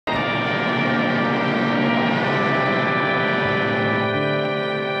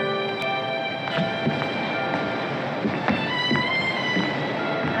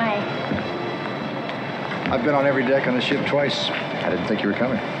I've been on every deck on the ship twice. I didn't think you were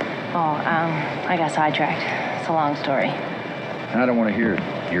coming. Oh, I got sidetracked. It's a long story. I don't want to hear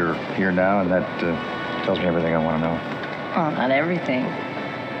it. You're here now, and that tells me everything I want to know. Oh, not everything.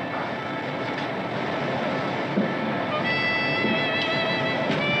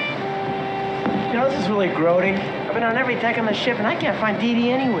 You know, this is really grody. I've been on every deck on the ship, and I can't find Dee Dee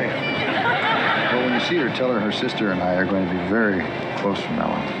anywhere. Well, when you see her, tell her sister and I are going to be very close from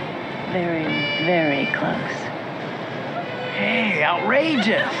now on. Very, very close. Hey,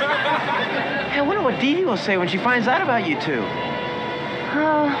 outrageous. Hey, I wonder what Dee Dee will say when she finds out about you two.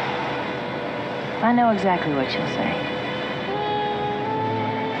 Oh, I know exactly what she'll say.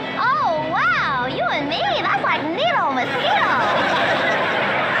 Oh, wow, you and me, that's like needle mosquito.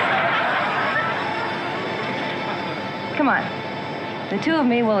 Come on. The two of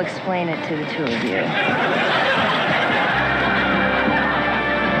me will explain it to the two of you.